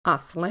I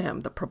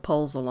slammed the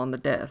proposal on the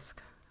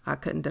desk. I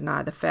couldn't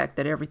deny the fact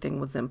that everything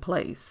was in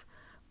place,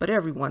 but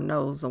everyone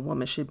knows a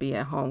woman should be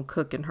at home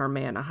cooking her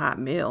man a hot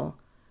meal,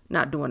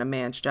 not doing a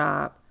man's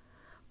job.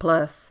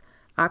 Plus,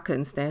 I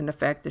couldn't stand the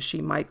fact that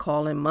she might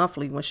call in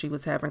monthly when she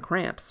was having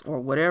cramps or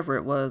whatever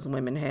it was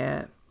women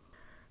had.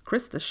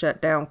 Krista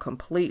shut down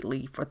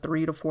completely for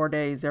 3 to 4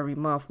 days every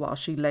month while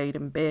she laid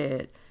in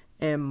bed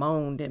and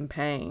moaned in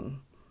pain.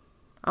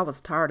 I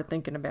was tired of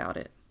thinking about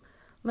it.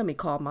 Let me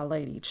call my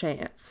lady,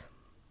 Chance.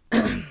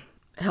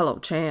 Hello,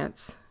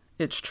 Chance.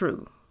 It's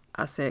true,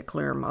 I said,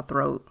 clearing my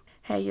throat.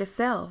 Hey,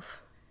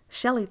 yourself.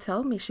 Shelly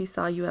told me she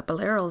saw you at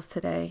Bolero's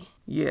today.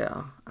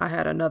 Yeah, I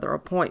had another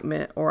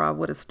appointment or I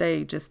would have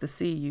stayed just to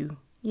see you.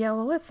 Yeah,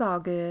 well, it's all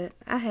good.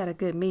 I had a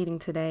good meeting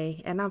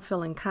today, and I'm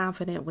feeling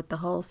confident with the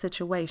whole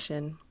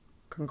situation.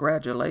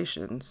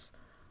 Congratulations.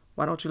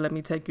 Why don't you let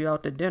me take you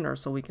out to dinner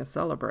so we can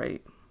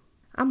celebrate?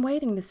 I'm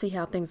waiting to see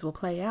how things will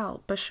play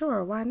out, but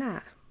sure, why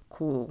not?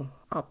 Cool.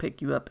 I'll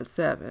pick you up at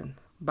 7.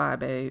 Bye,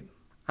 babe.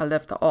 I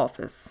left the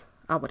office.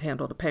 I would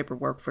handle the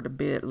paperwork for the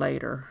bid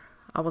later.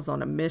 I was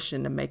on a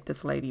mission to make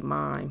this lady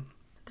mine.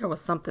 There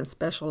was something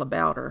special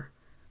about her.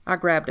 I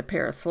grabbed a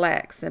pair of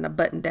slacks and a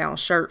button-down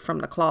shirt from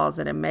the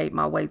closet and made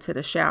my way to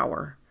the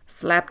shower.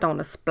 Slapped on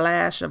a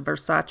splash of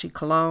Versace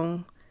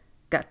cologne.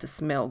 Got to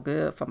smell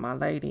good for my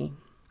lady.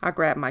 I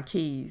grabbed my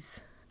keys,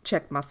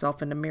 checked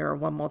myself in the mirror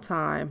one more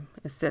time,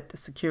 and set the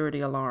security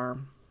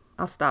alarm.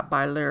 I stopped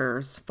by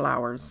Lear's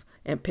Flowers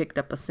and picked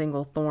up a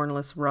single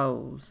thornless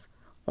rose.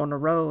 On the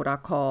road, I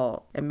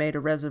called and made a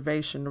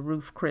reservation to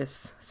Ruth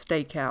Chris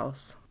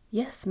Steakhouse.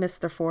 Yes,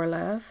 Mr.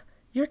 Forlove.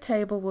 Your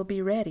table will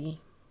be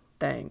ready.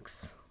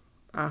 Thanks.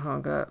 I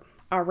hung up.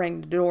 I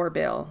rang the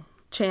doorbell.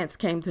 Chance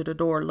came to the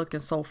door looking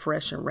so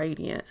fresh and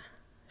radiant.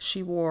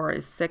 She wore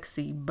a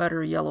sexy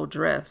butter yellow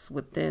dress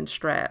with thin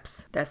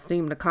straps that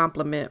seemed to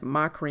complement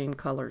my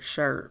cream-colored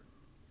shirt.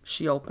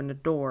 She opened the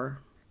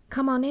door.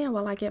 Come on in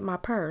while I get my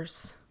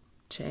purse.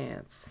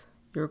 Chance,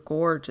 you're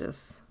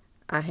gorgeous.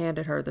 I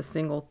handed her the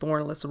single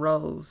thornless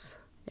rose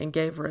and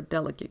gave her a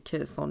delicate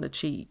kiss on the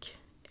cheek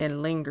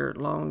and lingered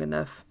long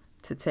enough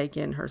to take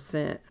in her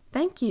scent.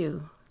 Thank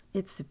you.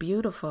 It's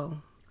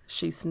beautiful.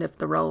 She sniffed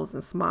the rose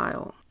and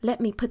smiled. Let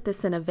me put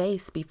this in a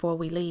vase before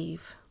we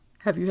leave.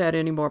 Have you had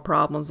any more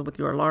problems with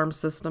your alarm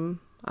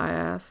system? I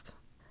asked.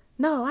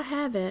 No, I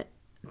haven't.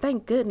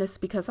 Thank goodness,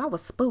 because I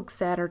was spooked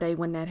Saturday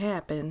when that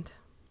happened.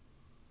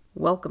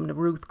 Welcome to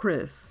Ruth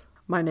Chris.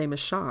 My name is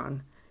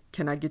Sean.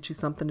 Can I get you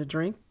something to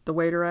drink? The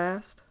waiter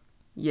asked.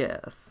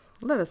 Yes.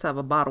 Let us have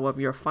a bottle of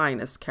your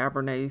finest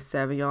Cabernet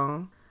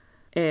Sauvignon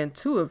and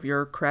 2 of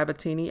your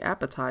Cravatini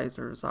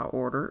appetizers, I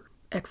ordered.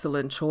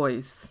 Excellent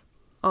choice.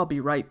 I'll be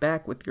right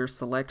back with your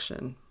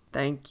selection.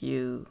 Thank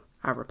you,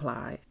 I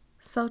replied.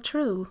 So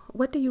true.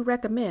 What do you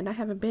recommend? I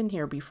haven't been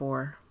here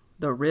before.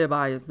 The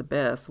ribeye is the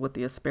best with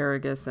the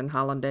asparagus and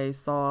hollandaise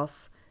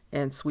sauce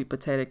and sweet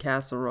potato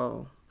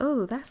casserole.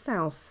 Oh, that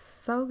sounds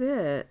so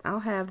good.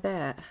 I'll have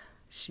that,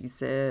 she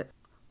said.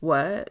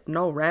 What?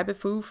 No rabbit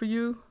food for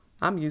you?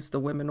 I'm used to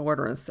women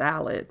ordering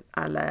salad,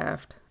 I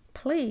laughed.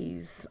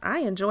 Please, I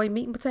enjoy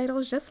meat and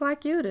potatoes just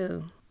like you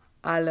do.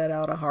 I let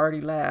out a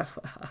hearty laugh.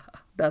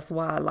 That's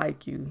why I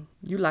like you.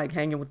 You like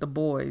hanging with the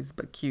boys,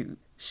 but cute,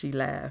 she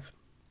laughed.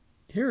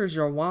 Here is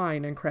your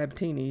wine and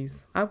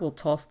crabtinis. I will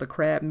toss the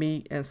crab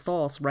meat and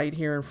sauce right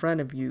here in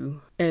front of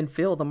you and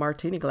fill the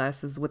martini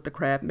glasses with the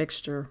crab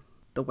mixture,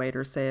 the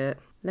waiter said.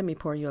 Let me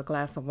pour you a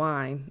glass of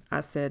wine,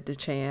 I said to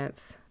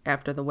Chance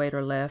after the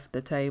waiter left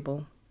the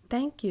table.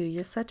 Thank you.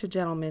 You're such a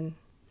gentleman,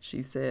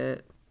 she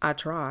said. I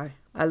try.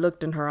 I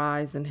looked in her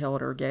eyes and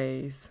held her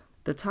gaze.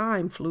 The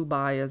time flew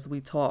by as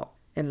we talked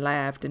and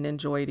laughed and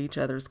enjoyed each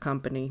other's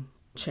company.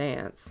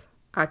 Chance,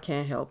 I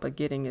can't help but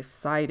getting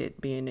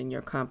excited being in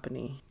your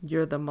company.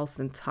 You're the most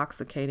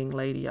intoxicating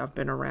lady I've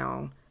been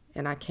around,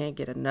 and I can't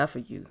get enough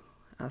of you,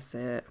 I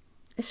said.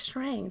 It's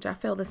strange. I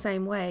feel the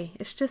same way.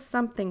 It's just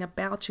something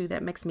about you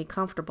that makes me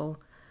comfortable,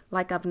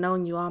 like I've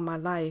known you all my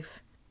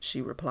life,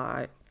 she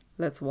replied.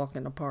 Let's walk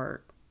in the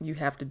park. You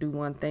have to do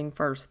one thing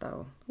first,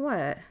 though.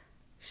 What?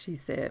 She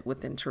said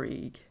with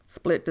intrigue.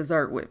 Split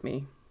dessert with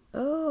me.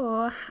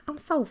 Oh, I'm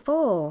so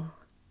full.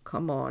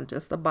 Come on,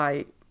 just a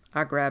bite.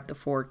 I grabbed the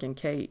fork and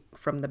cake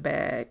from the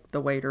bag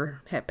the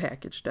waiter had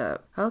packaged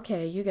up.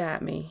 Okay, you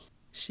got me,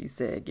 she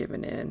said,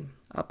 giving in.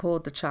 I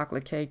pulled the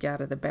chocolate cake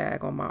out of the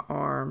bag on my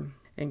arm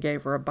and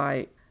gave her a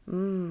bite.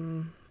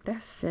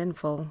 That's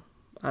sinful.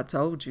 I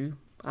told you.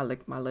 I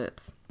licked my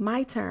lips.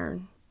 My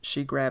turn.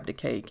 She grabbed the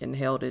cake and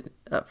held it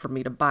up for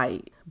me to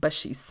bite, but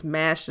she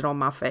smashed it on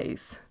my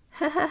face.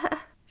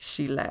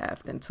 She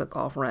laughed and took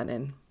off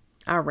running.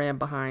 I ran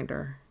behind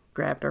her,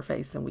 grabbed her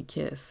face, and we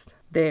kissed.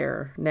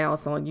 There, now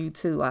it's on you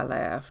too, I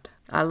laughed.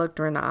 I looked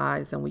her in the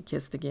eyes and we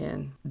kissed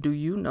again. Do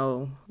you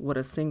know what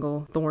a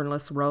single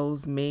thornless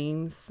rose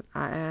means?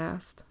 I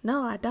asked.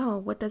 No, I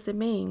don't. What does it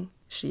mean?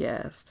 She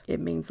asked. It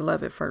means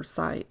love at first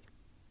sight.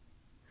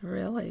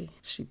 Really?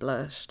 She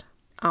blushed.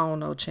 I don't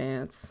know,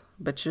 Chance,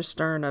 but you're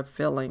stirring up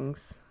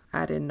feelings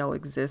I didn't know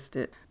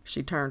existed.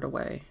 She turned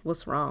away.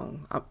 What's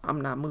wrong?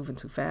 I'm not moving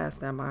too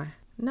fast, am I?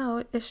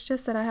 No, it's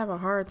just that I have a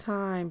hard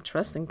time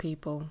trusting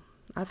people.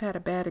 I've had a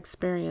bad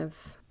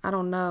experience. I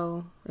don't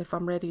know if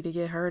I'm ready to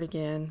get hurt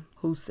again.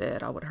 Who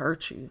said I would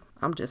hurt you?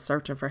 I'm just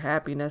searching for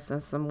happiness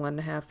and someone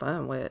to have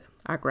fun with.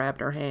 I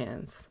grabbed her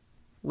hands.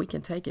 We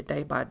can take it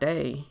day by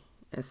day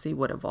and see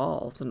what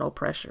evolves, no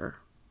pressure.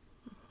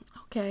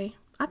 Okay,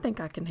 I think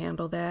I can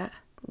handle that.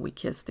 We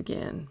kissed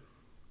again.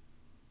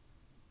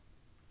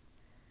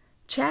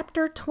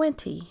 Chapter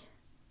 20.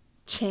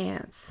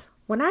 Chance.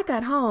 When I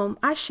got home,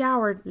 I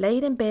showered,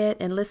 laid in bed,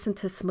 and listened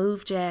to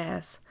smooth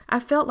jazz. I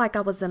felt like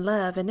I was in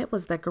love, and it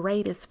was the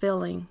greatest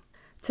feeling.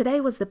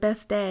 Today was the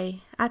best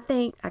day. I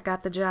think I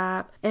got the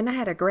job, and I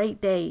had a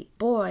great date.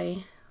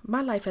 Boy,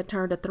 my life had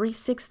turned a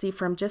 360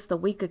 from just a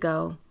week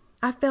ago.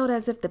 I felt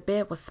as if the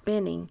bed was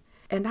spinning,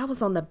 and I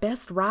was on the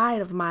best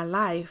ride of my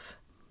life.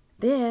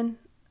 Then,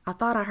 I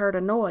thought I heard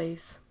a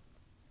noise.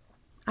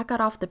 I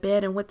got off the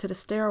bed and went to the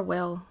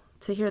stairwell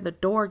to hear the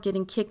door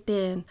getting kicked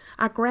in.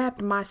 I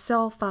grabbed my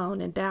cell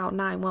phone and dialed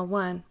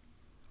 911.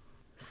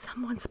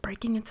 Someone's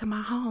breaking into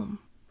my home,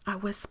 I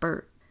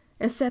whispered,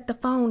 and set the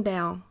phone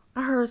down.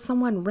 I heard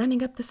someone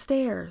running up the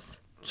stairs.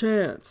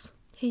 Chance,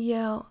 he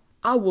yelled.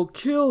 I will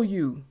kill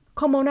you.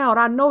 Come on out,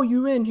 I know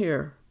you in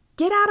here.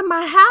 Get out of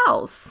my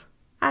house,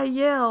 I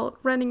yelled,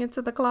 running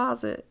into the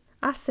closet.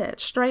 I sat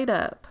straight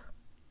up.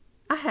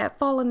 I had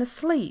fallen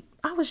asleep.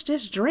 I was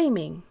just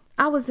dreaming.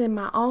 I was in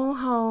my own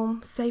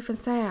home, safe and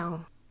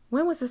sound.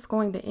 When was this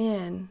going to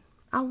end?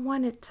 I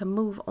wanted to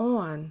move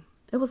on.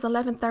 It was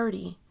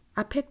 11:30.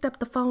 I picked up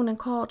the phone and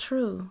called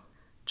True.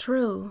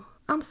 True,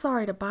 I'm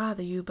sorry to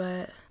bother you,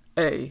 but...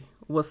 Hey,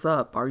 what's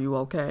up? Are you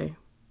okay?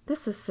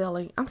 This is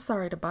silly. I'm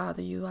sorry to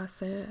bother you, I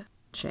said.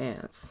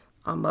 Chance,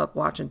 I'm up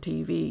watching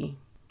TV.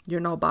 You're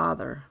no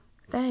bother.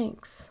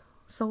 Thanks.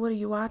 So what are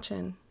you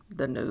watching?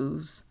 The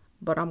news.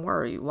 But I'm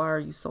worried. Why are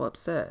you so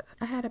upset?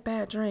 I had a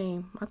bad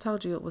dream. I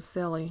told you it was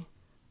silly.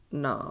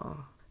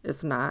 No.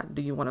 It's not.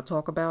 Do you want to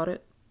talk about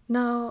it?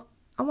 No,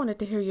 I wanted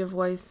to hear your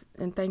voice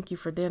and thank you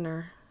for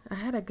dinner. I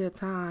had a good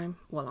time.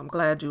 Well, I'm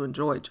glad you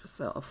enjoyed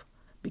yourself,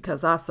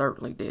 because I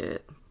certainly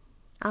did.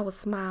 I was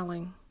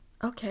smiling.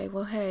 Okay,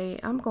 well, hey,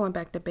 I'm going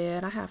back to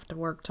bed. I have to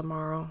work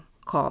tomorrow.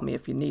 Call me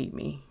if you need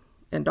me.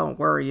 And don't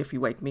worry if you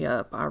wake me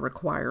up. I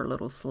require a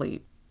little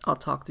sleep. I'll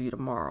talk to you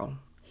tomorrow,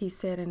 he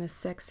said in his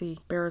sexy,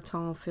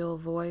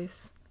 baritone-filled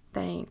voice.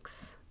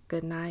 Thanks.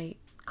 Good night.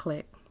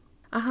 Click.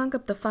 I hung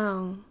up the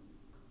phone.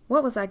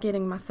 What was I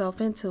getting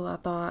myself into, I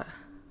thought.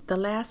 The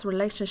last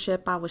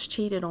relationship I was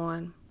cheated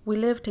on. We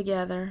lived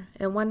together,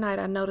 and one night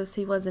I noticed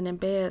he wasn't in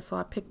bed, so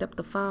I picked up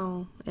the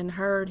phone and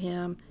heard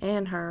him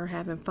and her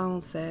having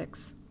phone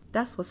sex.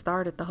 That's what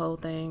started the whole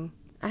thing.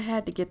 I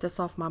had to get this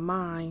off my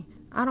mind.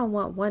 I don't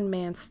want one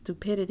man's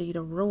stupidity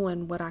to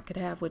ruin what I could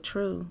have with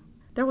True.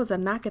 There was a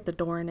knock at the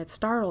door and it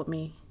startled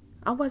me.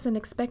 I wasn't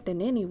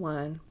expecting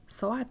anyone,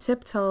 so I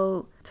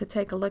tiptoed to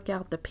take a look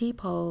out the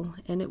peephole,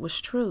 and it was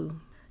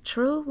True.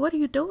 True, what are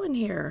you doing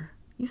here?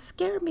 You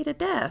scared me to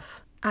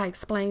death, I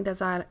explained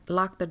as I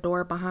locked the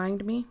door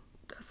behind me.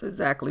 That's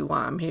exactly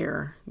why I'm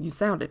here. You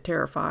sounded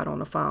terrified on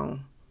the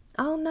phone.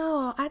 Oh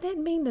no, I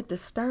didn't mean to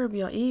disturb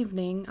your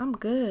evening. I'm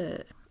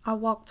good. I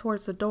walked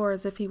towards the door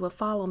as if he would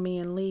follow me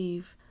and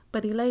leave,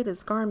 but he laid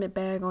his garment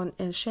bag on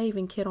and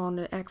shaving kit on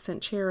the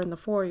accent chair in the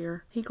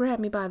foyer. He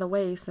grabbed me by the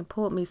waist and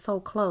pulled me so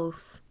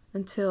close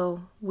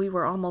until we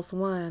were almost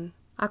one.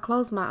 I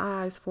closed my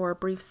eyes for a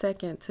brief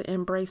second to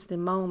embrace the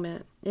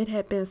moment. It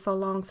had been so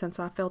long since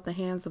I felt the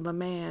hands of a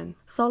man,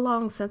 so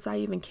long since I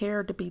even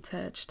cared to be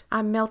touched.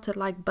 I melted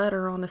like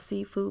butter on a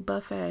seafood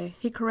buffet.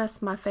 He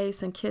caressed my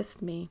face and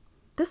kissed me.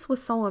 This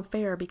was so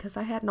unfair because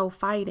I had no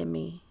fight in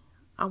me.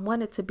 I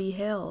wanted to be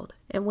held,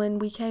 and when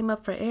we came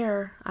up for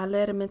air, I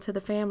led him into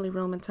the family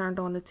room and turned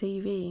on the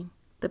TV.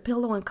 The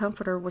pillow and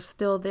comforter were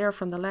still there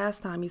from the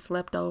last time he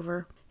slept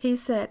over. He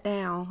sat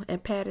down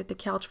and patted the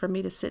couch for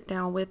me to sit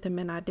down with him,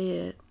 and I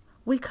did.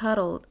 We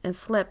cuddled and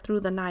slept through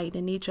the night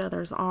in each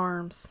other's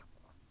arms.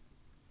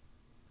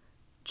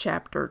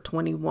 Chapter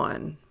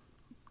 21.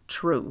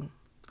 True.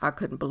 I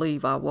couldn't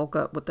believe I woke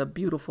up with a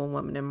beautiful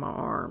woman in my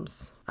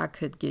arms. I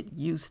could get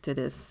used to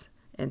this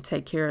and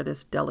take care of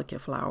this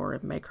delicate flower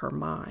and make her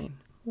mine.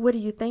 What are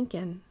you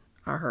thinking?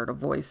 I heard a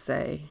voice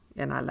say,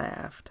 and I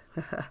laughed.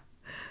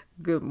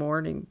 Good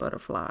morning,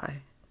 butterfly.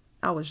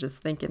 I was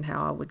just thinking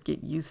how I would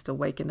get used to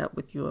waking up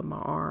with you in my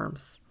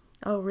arms.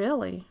 Oh,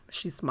 really?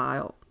 She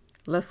smiled.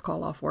 Let's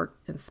call off work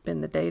and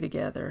spend the day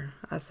together,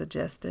 I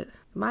suggested.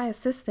 My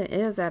assistant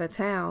is out of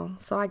town,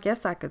 so I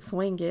guess I could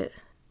swing it.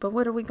 But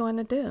what are we going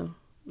to do?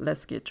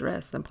 Let's get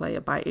dressed and play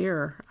it by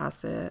ear, I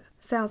said.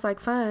 Sounds like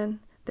fun.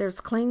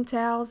 There's clean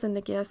towels in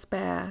the guest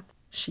bath.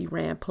 She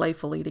ran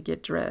playfully to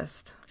get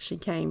dressed. She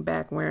came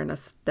back wearing a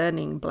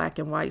stunning black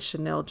and white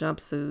Chanel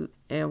jumpsuit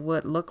and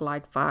what looked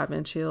like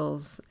 5-inch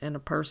heels and a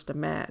purse to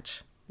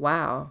match.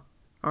 Wow,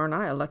 aren't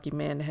I a lucky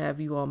man to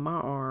have you on my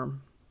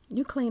arm?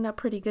 You clean up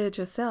pretty good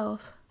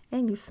yourself,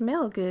 and you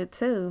smell good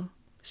too,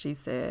 she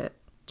said.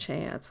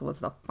 Chance was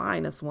the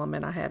finest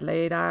woman I had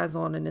laid eyes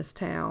on in this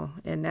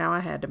town, and now I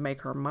had to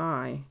make her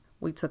mine.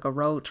 We took a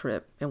road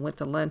trip and went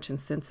to lunch in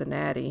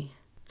Cincinnati.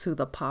 to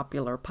the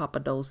popular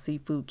Papados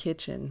Seafood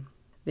Kitchen.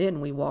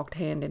 Then we walked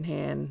hand in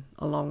hand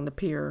along the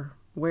pier.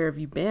 "Where have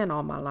you been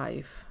all my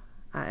life?"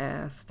 I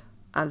asked.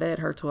 I led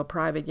her to a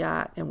private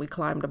yacht and we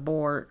climbed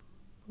aboard.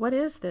 "What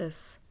is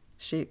this?"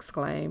 she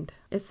exclaimed.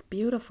 "It's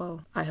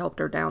beautiful." I helped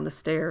her down the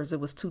stairs. It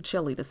was too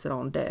chilly to sit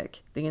on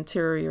deck. The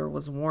interior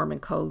was warm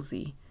and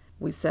cozy.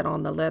 We sat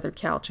on the leather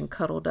couch and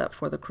cuddled up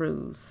for the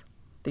cruise.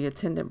 The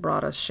attendant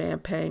brought us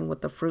champagne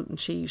with a fruit and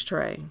cheese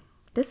tray.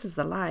 "This is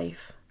the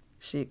life,"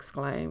 she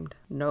exclaimed.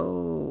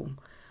 "No,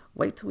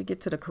 wait till we get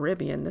to the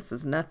Caribbean. This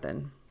is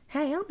nothing."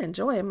 "Hey, I'm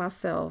enjoying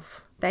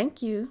myself."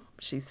 "Thank you,"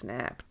 she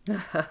snapped.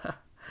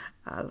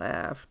 I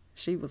laughed.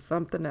 She was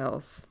something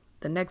else.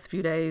 The next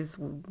few days,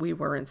 we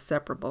were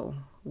inseparable.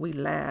 We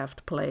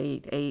laughed,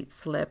 played, ate,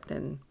 slept,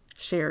 and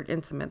shared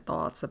intimate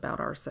thoughts about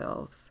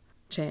ourselves.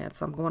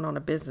 "Chance, I'm going on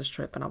a business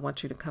trip and I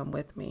want you to come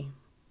with me."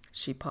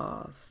 She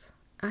paused.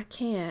 "I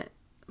can't.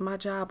 My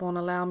job won't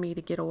allow me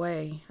to get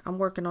away. I'm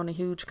working on a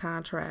huge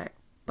contract,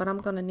 but I'm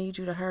going to need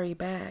you to hurry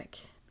back,"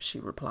 she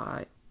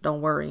replied.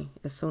 "Don't worry.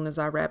 As soon as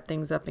I wrap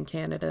things up in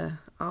Canada,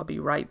 I'll be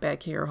right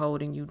back here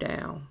holding you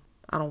down.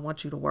 I don't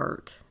want you to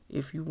work.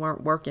 If you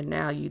weren't working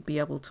now, you'd be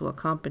able to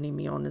accompany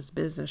me on this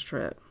business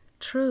trip."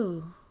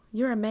 "True.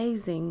 You're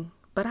amazing,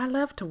 but I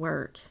love to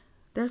work.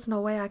 There's no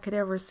way I could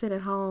ever sit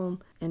at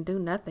home and do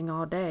nothing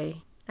all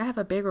day. I have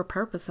a bigger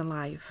purpose in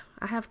life.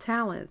 I have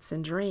talents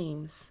and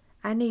dreams.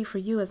 I need for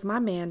you as my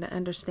man to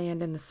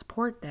understand and to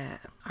support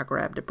that." I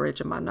grabbed the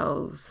bridge of my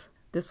nose.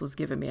 This was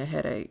giving me a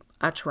headache.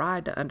 I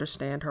tried to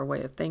understand her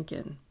way of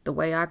thinking. The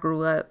way I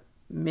grew up,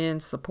 men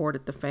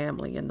supported the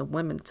family and the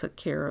women took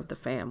care of the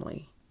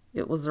family.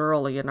 It was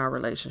early in our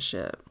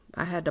relationship.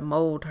 I had to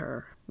mold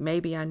her.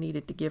 Maybe I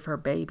needed to give her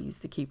babies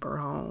to keep her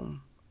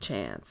home.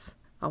 "Chance,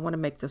 I want to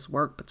make this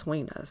work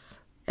between us.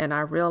 And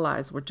I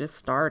realize we're just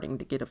starting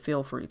to get a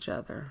feel for each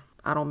other.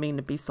 I don't mean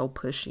to be so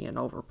pushy and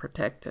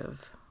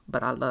overprotective,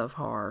 but I love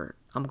hard.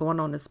 I'm going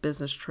on this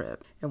business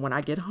trip, and when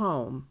I get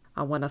home,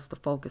 I want us to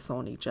focus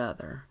on each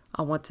other.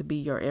 I want to be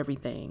your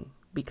everything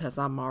because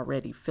I'm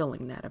already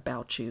feeling that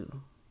about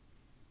you."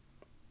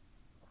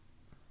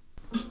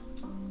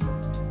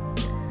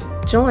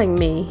 Join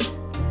me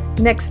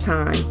next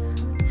time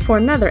for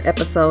another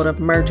episode of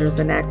Mergers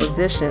and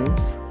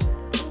Acquisitions.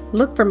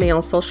 Look for me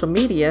on social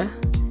media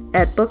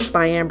at Books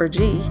by Amber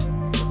G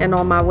and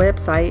on my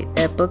website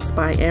at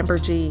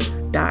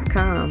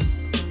booksbyamberg.com.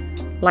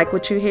 Like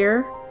what you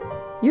hear?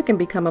 You can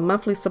become a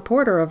monthly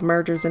supporter of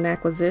Mergers and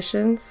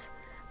Acquisitions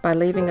by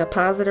leaving a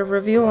positive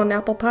review on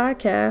Apple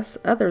Podcasts.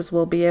 Others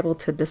will be able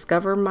to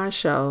discover my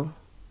show.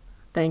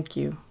 Thank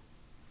you.